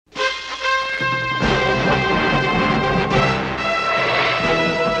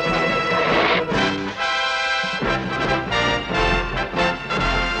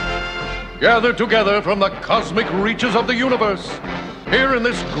gathered together from the cosmic reaches of the universe, here in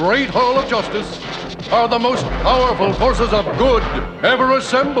this great hall of justice, are the most powerful forces of good ever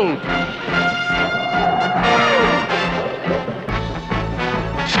assembled.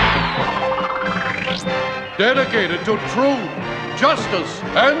 Dedicated to truth, justice,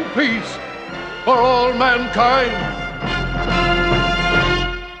 and peace for all mankind.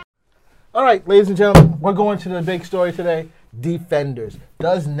 All right, ladies and gentlemen, we're going to the big story today. Defenders.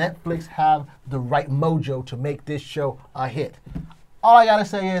 Does Netflix have the right mojo to make this show a hit? All I gotta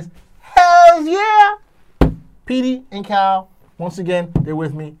say is, hell yeah! Petey and Cal, once again, they're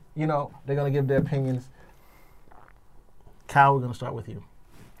with me. You know, they're gonna give their opinions. Cal, we're gonna start with you.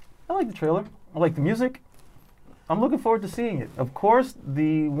 I like the trailer. I like the music. I'm looking forward to seeing it. Of course,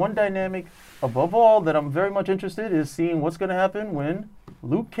 the one dynamic above all that I'm very much interested in is seeing what's gonna happen when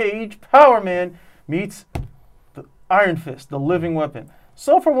Luke Cage, Power Man, meets the Iron Fist, the living weapon.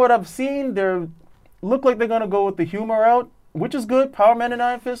 So from what I've seen, they look like they're going to go with the humor route, which is good. Power Man and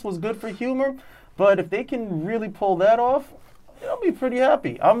Iron Fist was good for humor. But if they can really pull that off, I'll be pretty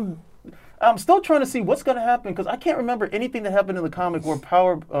happy. I'm still trying to see what's going to happen because I can't remember anything that happened in the comic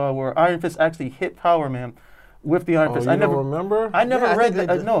where Iron Fist actually hit Power Man with the Iron Fist. I never remember. I never read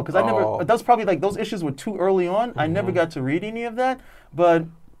that. No, because I never. That was probably like those issues were too early on. I never got to read any of that, but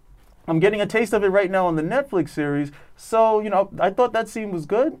I'm getting a taste of it right now on the Netflix series. So, you know, I thought that scene was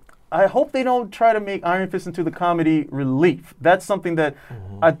good. I hope they don't try to make Iron Fist into the comedy relief. That's something that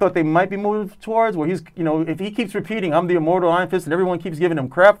I thought they might be moving towards, where he's, you know, if he keeps repeating, I'm the immortal Iron Fist, and everyone keeps giving him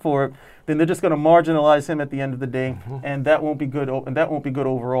crap for it, then they're just going to marginalize him at the end of the day, and that won't be good. And that won't be good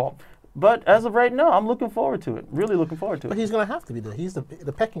overall. But as of right now, I'm looking forward to it. Really looking forward to it. But he's going to have to be there. He's the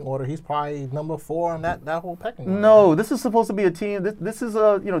pecking order. He's probably number 4 on that whole pecking order. No, this is supposed to be a team. This is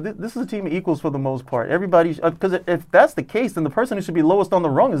a this is a team of equals for the most part. Everybody, because if that's the case, then the person who should be lowest on the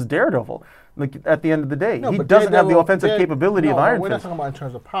rung is Daredevil. Like at the end of the day, he doesn't have the offensive capability of Iron Fist. We're not talking about in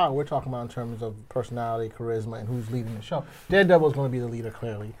terms of power. We're talking about in terms of personality, charisma, and who's leading the show. Daredevil is going to be the leader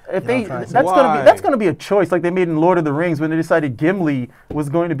clearly. If that's going to be a choice, like they made in Lord of the Rings when they decided Gimli was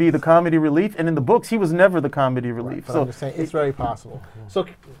going to be the comedy relief, and in the books he was never the comedy relief. Right, so I'm just saying it's very possible. So,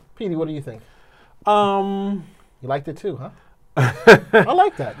 Petey, what do you think? You liked it too, huh? I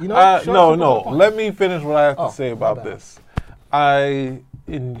like that. You know, no. Let me finish what I have to say about this. I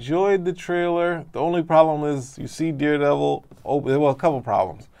enjoyed the trailer. The only problem is you see Daredevil. Well, a couple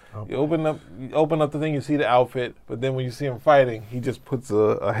problems. You open up the thing, you see the outfit, but then when you see him fighting, he just puts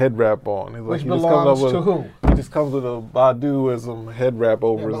a head wrap on. It's which belongs to who? He just comes with a Badu head wrap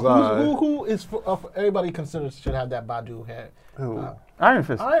over his eye. Who is everybody considers should have that Badu head? Who? Iron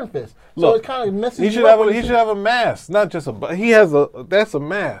Fist. Iron Fist. So Look, it kind of messes he should have a mask, not just a. He has that's a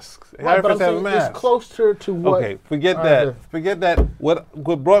mask. Right, Iron Fist has a mask. It's closer to what. Okay, forget that. Forget that.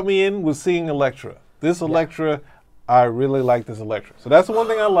 What brought me in was seeing Elektra. This Elektra. I really like this Elektra. So that's the one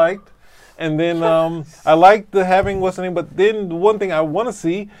thing I liked. And then I liked the having what's the name. But then the one thing I want to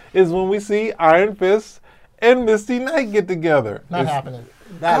see is when we see Iron Fist and Misty Knight get together. Not happening.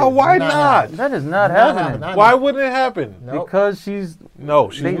 Why not? That is not happening. Why wouldn't it happen? Nope. Because she's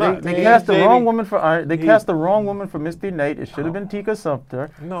not. They cast the wrong woman for Iron. They cast the wrong woman for Misty Knight. It should have been Tika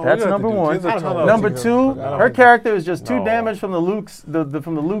Sumpter. No, that's number one. Number two, her character is just too damaged from the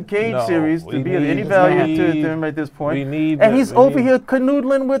Luke Cage series to be of any value to him at this point. And he's over here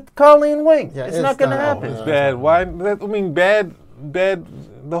canoodling with Colleen Wing. Yeah, it's not going to happen. It's bad. Why? I mean, bad.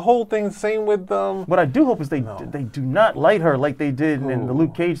 The whole thing, same with What I do hope is they do not light her like they did in the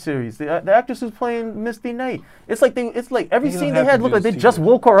Luke Cage series. The actress who's playing Misty Knight. It's like every scene they had looked like they just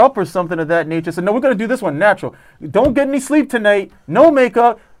woke her up or something of that nature. So no, we're gonna do this one natural. Don't get any sleep tonight. No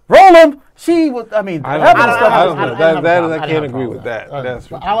makeup. Roll them. She was. I mean, I can't agree with that.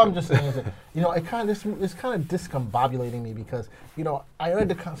 That's all I'm just saying is that it's kind of discombobulating me because I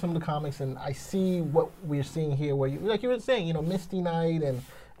read some of the comics and I see what we're seeing here, where you were saying, Misty Knight and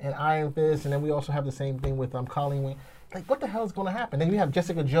Iron Fist, and then we also have the same thing with Colleen Wing. Like, what the hell is going to happen? Then we have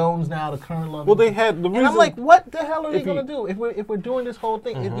Jessica Jones now, the current love. Well, they had the reason. And I'm like, what the hell are they going to do if we're doing this whole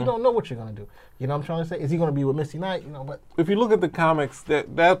thing? You don't know what you're going to do. You know what I'm trying to say? Is he going to be with Misty Knight? But if you look at the comics,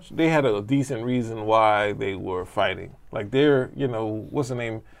 that they had a decent reason why they were fighting. Like they're, what's the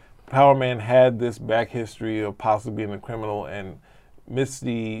name? Power Man had this back history of possibly being a criminal, and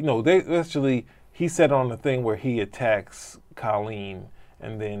Misty. He said on the thing where he attacks Colleen.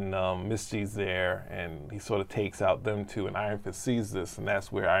 And then Misty's there, and he sort of takes out them two, and Iron Fist sees this, and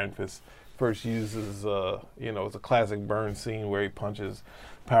that's where Iron Fist first uses, it's a classic burn scene where he punches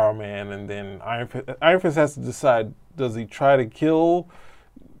Power Man, and then Iron Fist has to decide, does he try to kill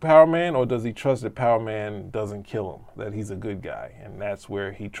Power Man, or does he trust that Power Man doesn't kill him, that he's a good guy, and that's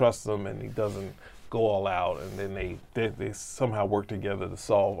where he trusts him and he doesn't go all out, and then they somehow work together to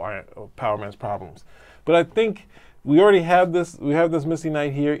solve Power Man's problems. But I think we already have this. We have this Misty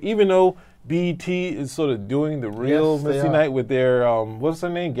Knight here, even though BET is sort of doing the real Misty Knight with their what's her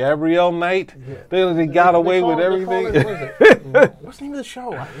name, Gabrielle Knight. Yeah. They got away with everything. What's the name of the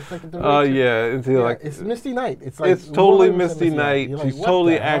show? It's like it's Misty Knight. It's totally Misty Knight. She's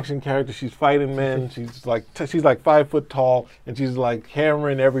totally action character. She's fighting men. She's like 5 foot tall, and she's like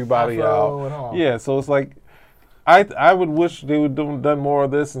hammering everybody out. Yeah, so it's like. I would wish they would have done more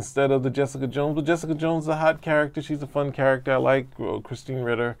of this instead of the Jessica Jones. But Jessica Jones is a hot character. She's a fun character. I like Christine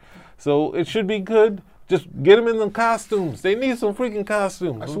Ritter. So it should be good. Just get them in the costumes. They need some freaking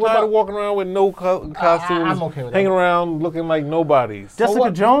costumes. I'm tired of walking around with no costumes, I'm okay with hanging around looking like nobodies. Jessica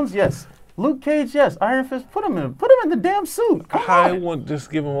Jones, yes. Luke Cage, yes. Iron Fist, put him in the damn suit. I want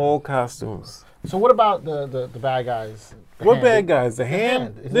just give them all costumes. So what about the bad guys? What bad guys? The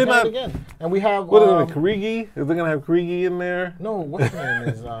Hand? They're not again. And we have what are they? Karigi? Is they gonna have Karigi in there? No. What's her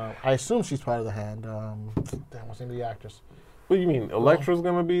name is? I assume she's part of the Hand. What's the name of the actress? What do you mean? Elektra's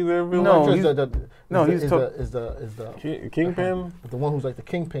gonna be there? No, he's the Kingpin. The one who's like the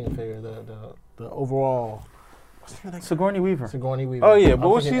Kingpin figure. The overall. Sigourney Weaver. Sigourney Weaver. Oh yeah,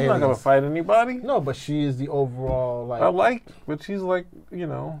 but she's not gonna fight anybody. No, but she is the overall but she's like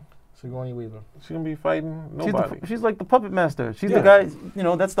Sigourney Weaver. She's gonna be fighting nobody. She's like the puppet master. She's the guy.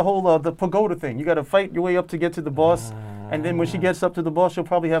 That's the whole the pagoda thing. You got to fight your way up to get to the boss, and then when she gets up to the boss, she'll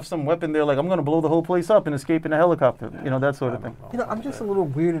probably have some weapon there, like I'm gonna blow the whole place up and escape in a helicopter. That sort of thing. I'm just a little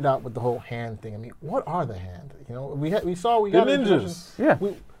weirded out with the whole Hand thing. I mean, what are the Hand? We got ninjas. Yeah.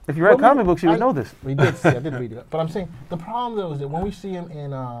 If you read comic books, you would know this. We did see. I did read it. But I'm saying the problem though is that when we see them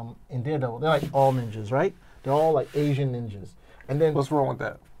in Daredevil, they're like all ninjas, right? They're all like Asian ninjas. And then what's wrong with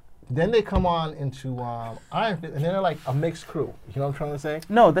that? Then they come on into Iron Fist, and then they're like a mixed crew. You know what I'm trying to say?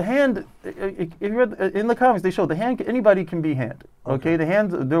 No, the Hand. If you read in the comics, they show the Hand. Anybody can be Hand. Okay, the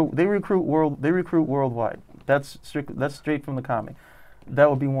Hand. They recruit worldwide. That's straight from the comic. That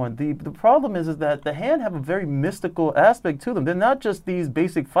would be one. The problem is that the Hand have a very mystical aspect to them. They're not just these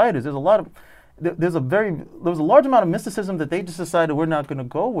basic fighters. There's a lot of there was a large amount of mysticism that they just decided we're not going to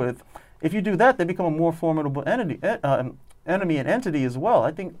go with. If you do that, they become a more formidable enemy and entity as well.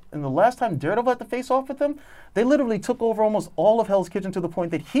 I think in the last time Daredevil had to face off with them, they literally took over almost all of Hell's Kitchen to the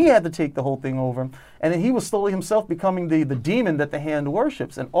point that he had to take the whole thing over, and then he was slowly himself becoming the demon that the Hand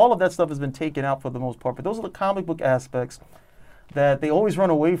worships, and all of that stuff has been taken out for the most part. But those are the comic book aspects that they always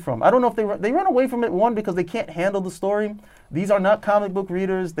run away from. I don't know if they run away from it, one, because they can't handle the story. These are not comic book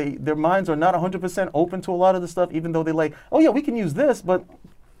readers. Their minds are not 100% open to a lot of the stuff, even though they like, oh yeah, we can use this, but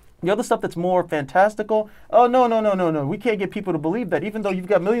the other stuff that's more fantastical, oh, no. We can't get people to believe that, even though you've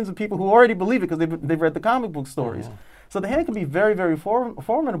got millions of people who already believe it because they've read the comic book stories. So the Hand can be very, very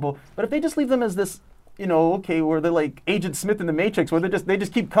formidable, but if they just leave them as this, where they're like Agent Smith in the Matrix, where they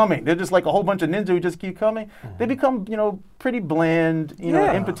just keep coming. They're just like a whole bunch of ninja who just keep coming. They become, pretty bland,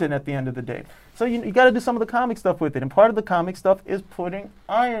 impotent at the end of the day. So you got to do some of the comic stuff with it. And part of the comic stuff is putting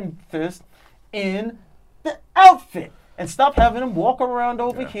Iron Fist in the outfit. And stop having him walk around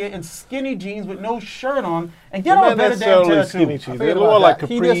over here in skinny jeans with no shirt on and get on a better damn tattoo. Skinny jeans. They're more like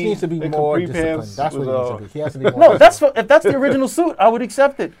capri. He just needs to be more disciplined. That's what he needs to be. He has to be more No, if that's the original suit, I would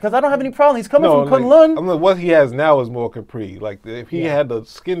accept it because I don't have any problem. He's coming from Kunlun. What he has now is more capri. Like if he had the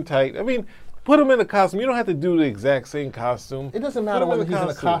skin tight, I mean, put him in a costume. You don't have to do the exact same costume. It doesn't matter whether he's in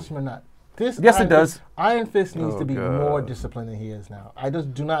a costume or not. Yes, it does. Iron Fist needs to be more disciplined than he is now. I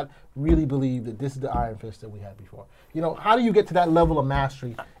just do not really believe that this is the Iron Fist that we had before. How do you get to that level of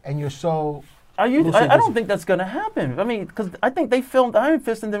mastery and you're so... I don't think that's going to happen. I mean, because I think they filmed Iron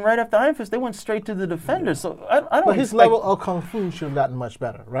Fist, and then right after Iron Fist, they went straight to the Defenders. So I don't. But his level of kung fu should have gotten much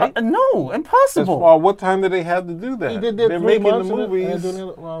better, right? No, impossible. What time did they have to do that? They're making the movies.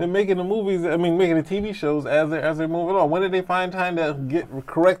 They're making the movies. I mean, making the TV shows as they're moving on. When did they find time to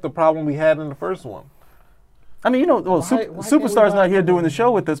correct the problem we had in the first one? I mean, Superstar's not here doing the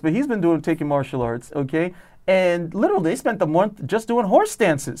show with us, but he's been taking martial arts, okay? And literally, they spent the month just doing horse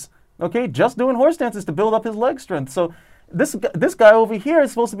dances. Okay, just doing horse dances to build up his leg strength. So this guy over here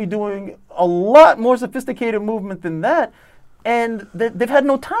is supposed to be doing a lot more sophisticated movement than that, and they've had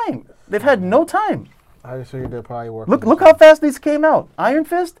no time. They've had no time. I just figured they're probably working. Look how fast these came out. Iron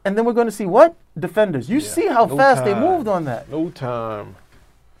Fist, and then we're going to see what? Defenders. You see how fast they moved on that. No time.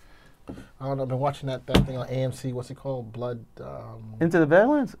 I don't know. I've been watching that thing on AMC. What's it called? Blood. Into the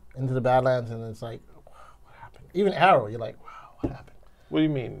Badlands? Into the Badlands, and it's like, wow, what happened? Even Arrow, you're like, wow, what happened? What do you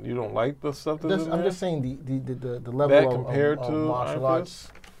mean? You don't like the stuff that's in there? I'm just saying the level compared of to martial arts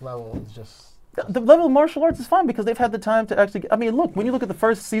level is just. The level of martial arts is fine because they've had the time to actually. I mean, look, when you look at the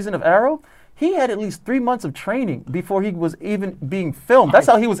first season of Arrow, he had at least 3 months of training before he was even being filmed. That's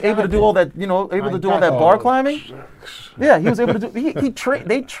how he was able to do all that, able to do all that bar climbing. Yeah, he was able to do.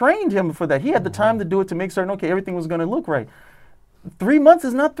 They trained him for that. He had the time to do it to make certain, okay, everything was going to look right. 3 months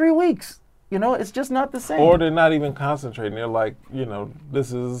is not 3 weeks. It's just not the same. Or they're not even concentrating. They're like,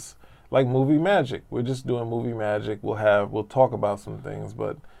 this is like movie magic. We're just doing movie magic. We'll talk about some things,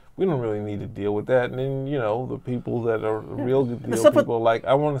 but we don't really need to deal with that. And then, the people that are real deal people are like,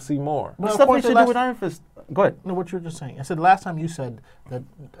 I want to see more. The stuff they should do with Iron Fist. Go ahead. No, what you were just saying. I said last time you said that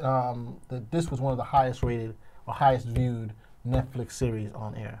that this was one of the highest rated or highest viewed Netflix series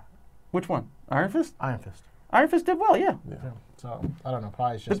on air. Which one? Iron Fist? Iron Fist. Iron Fist did well, yeah. So, I don't know.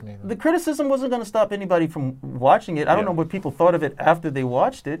 Probably it's just me. The criticism wasn't going to stop anybody from watching it. I don't know what people thought of it after they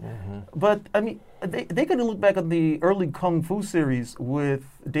watched it. But, I mean, they could have looked back at the early Kung Fu series with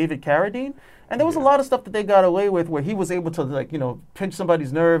David Carradine, and there was a lot of stuff that they got away with where he was able to, pinch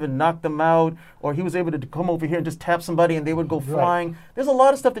somebody's nerve and knock them out, or he was able to come over here and just tap somebody and they would go flying. There's a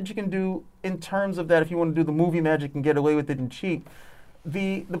lot of stuff that you can do in terms of that if you want to do the movie magic and get away with it and cheat.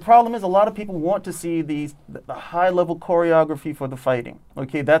 The problem is a lot of people want to see the high level choreography for the fighting.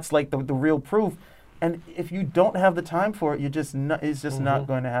 Okay, that's like the real proof. And if you don't have the time for it, it's just not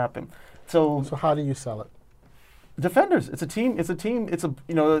going to happen. So how do you sell it? Defenders. It's a team. It's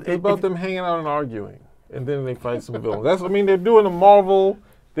about them hanging out and arguing, and then they fight some villains. They're doing a Marvel.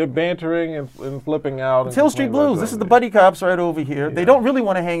 They're bantering and flipping out. It's Hill Street Blues. This is the buddy cops right over here. Yeah. They don't really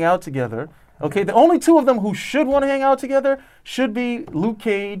want to hang out together. Okay, the only two of them who should want to hang out together should be Luke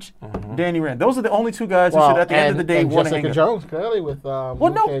Cage, Danny Rand. Those are the only two guys who should, at the end of the day, want to hang out. Jessica Jones, clearly, with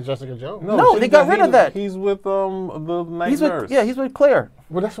Luke Cage, Jessica Jones. No, they got rid of that. He's with the night nurse. He's with Claire.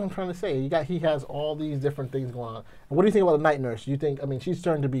 Well, that's what I'm trying to say. He has all these different things going on. What do you think about the night nurse? You think, she's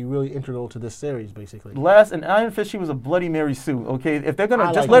turned to be really integral to this series, basically. In Iron Fist, she was a bloody Mary Sue. Okay, if they're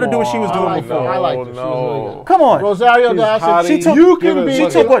gonna just let her do what she was doing before. I like her. She was really good. Come on, Rosario Dawson. She took 2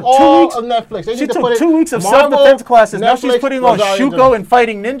 weeks of Netflix. She took 2 weeks of self-defense classes. Now she's putting on Shuko and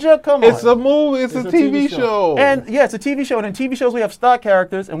fighting ninja. Come on, it's a movie. It's a TV show. And it's a TV show. And in TV shows we have stock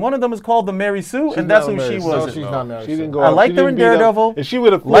characters, and one of them is called the Mary Sue, and that's who she was. No, she's not Mary Sue. She didn't go. I liked her in Daredevil. And she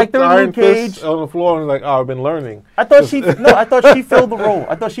would have liked her in Luke Cage on the floor and like, I've been learning. I thought she filled the role.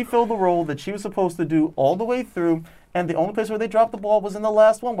 I thought she filled the role that she was supposed to do all the way through. And the only place where they dropped the ball was in the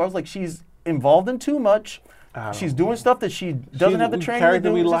last one, where I was like, she's involved in too much. She's doing stuff that she doesn't have the training to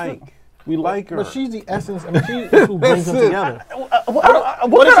do. We like her. But she's the essence. She's who brings them together.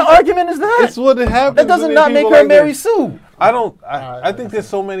 What kind of argument is that? It's what happens. That does not make her Mary Sue. I think there's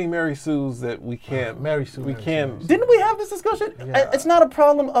so many Mary Sues that we can't. Mary Sue. We can't. Didn't we have this discussion? Yeah. It's not a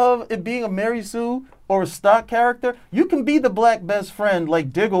problem of it being a Mary Sue or a stock character. You can be the black best friend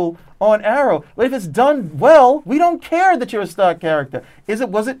like Diggle on Arrow, but if it's done well, we don't care that you're a stock character. It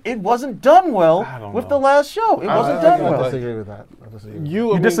wasn't done well with the last show. It wasn't done well. I disagree with that.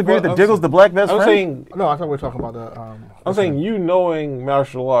 You disagree that Diggle's the black best friend? No, I thought we were talking about the. I'm saying you knowing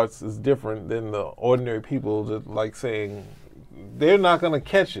martial arts is different than the ordinary people that like saying they're not going to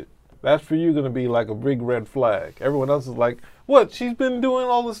catch it. That's for you going to be like a big red flag. Everyone else is like, what? She's been doing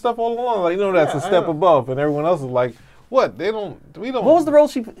all this stuff all along. Like, that's a step above. And everyone else is like, what? We don't. What was the role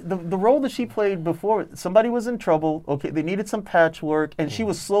the role that she played before? Somebody was in trouble. Okay, they needed some patchwork, and she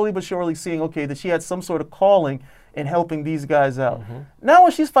was slowly but surely seeing, that she had some sort of calling in helping these guys out. Now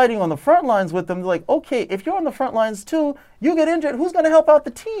when she's fighting on the front lines with them, they're like, okay, if you're on the front lines too, you get injured, who's going to help out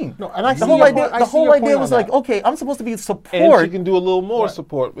the team? No, and the whole idea was like, okay, I'm supposed to be support. And she can do a little more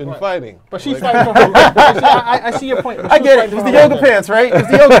support in fighting. But she's fighting for her life. I see your point. I get it. It was the yoga pants, right? It was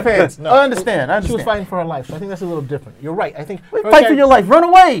the yoga pants. I understand. She was fighting for her life, so I think that's a little different. You're right. I think fight for your life. Run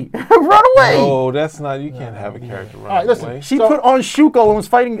away. Run away. No, that's not. You can't have a character run away. She put on Shuko and was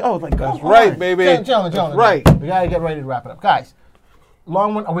fighting. Oh, like that's right, baby. Gentlemen, right. We gotta get ready to wrap it up, guys.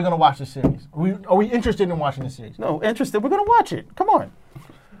 Long one. Are we gonna watch this series? Are we interested in watching this series? No, interested. We're gonna watch it. Come on.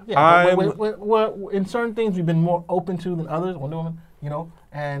 Yeah, we're in certain things we've been more open to than others. Wonder Woman,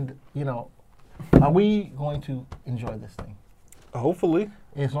 are we going to enjoy this thing? Hopefully.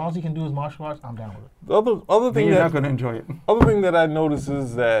 As long as he can do his martial arts, I'm down with it. The other thing you're not going to enjoy it. Other thing that I notice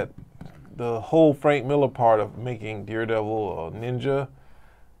is that the whole Frank Miller part of making Daredevil a ninja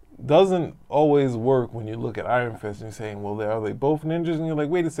doesn't always work when you look at Iron Fist and you're saying, well, are they both ninjas? And you're like,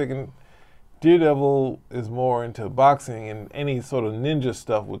 wait a second, Daredevil is more into boxing, and any sort of ninja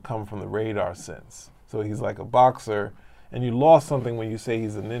stuff would come from the radar sense. So he's like a boxer, And you lost something when you say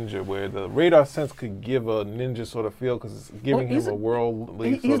he's a ninja, where the radar sense could give a ninja sort of feel because it's giving him a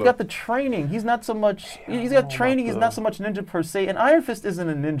worldly. He's got the training. He's not so much. He's got training. He's not so much ninja per se. And Iron Fist isn't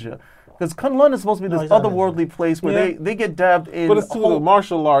a ninja. Because Kunlun is supposed to be this otherworldly place where they get dabbed in. But it's to the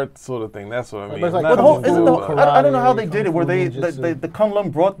martial arts sort of thing. That's what I mean. Like I don't know how they did it, where the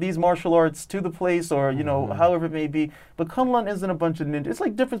Kunlun brought these martial arts to the place, or however it may be. But Kunlun isn't a bunch of ninjas. It's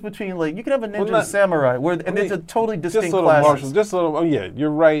like difference between you can have a ninja and a samurai, and it's a totally distinct classes. Just sort of. Oh yeah,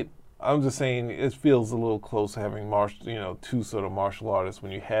 you're right. I'm just saying it feels a little close having two sort of martial artists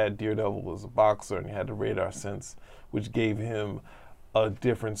when you had Daredevil as a boxer and you had the radar sense, which gave him a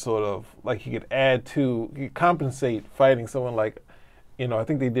different sort of, he could compensate fighting someone like, I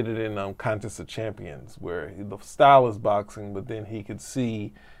think they did it in Contest of Champions, where the style is boxing, but then he could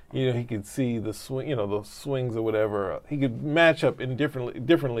see, he could see the swing, the swings or whatever. He could match up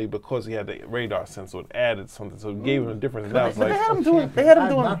differently because he had the radar sense, so it added something, so it gave him a different. They had him doing. I've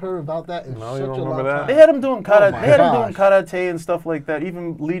not heard about that in such a long time. They had him doing karate. They had him doing karate and stuff like that,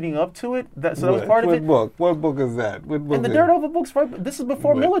 even leading up to it. That was part of it. What book is that? What book? And the Daredevil books, right? This is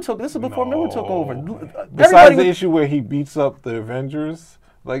before Miller took. This is before Miller took over. Besides the issue where he beats up the Avengers.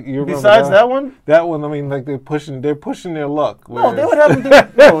 You remember besides that one? That one, I mean, they're pushing their luck. No, they would have him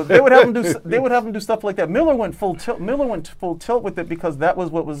do. They would have him do stuff like that. Miller went full tilt with it because that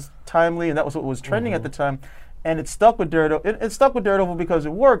was what was timely and that was what was trending at the time, and it stuck with Daredevil. It stuck with Daredevil because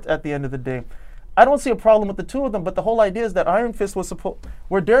it worked at the end of the day. I don't see a problem with the two of them, but the whole idea is that Iron Fist was supposed.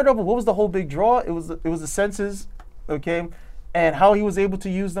 Where Daredevil, what was the whole big draw? It was the senses, okay. And how he was able to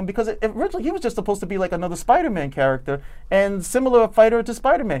use them, because originally he was just supposed to be like another Spider-Man character and similar fighter to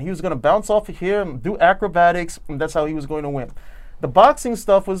Spider-Man. He was going to bounce off of here and do acrobatics, and that's how he was going to win. The boxing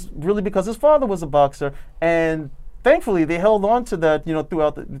stuff was really because his father was a boxer, and thankfully they held on to that,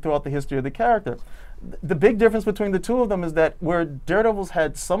 throughout the history of the character. The big difference between the two of them is that where Daredevil's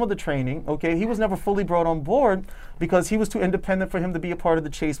had some of the training, okay, he was never fully brought on board because he was too independent for him to be a part of the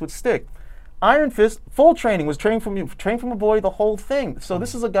chase with Stick. Iron Fist, full training, was trained from a boy, the whole thing. So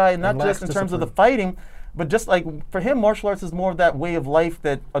this is a guy not just in terms of the fighting, but just like for him, martial arts is more of that way of life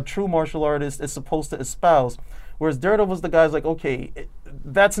that a true martial artist is supposed to espouse. Whereas Daredevil's the guy's like, okay,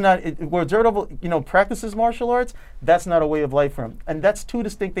 that's not it. Where Daredevil, practices martial arts, that's not a way of life for him. And that's two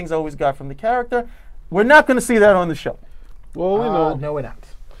distinct things I always got from the character. We're not going to see that on the show. Well, we know. No, we're not.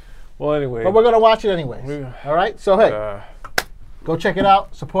 Well, anyway. But we're going to watch it anyways. All right? So, hey. Go check it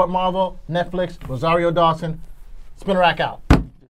out. Support Marvel, Netflix, Rosario Dawson. SPINNERRACK out.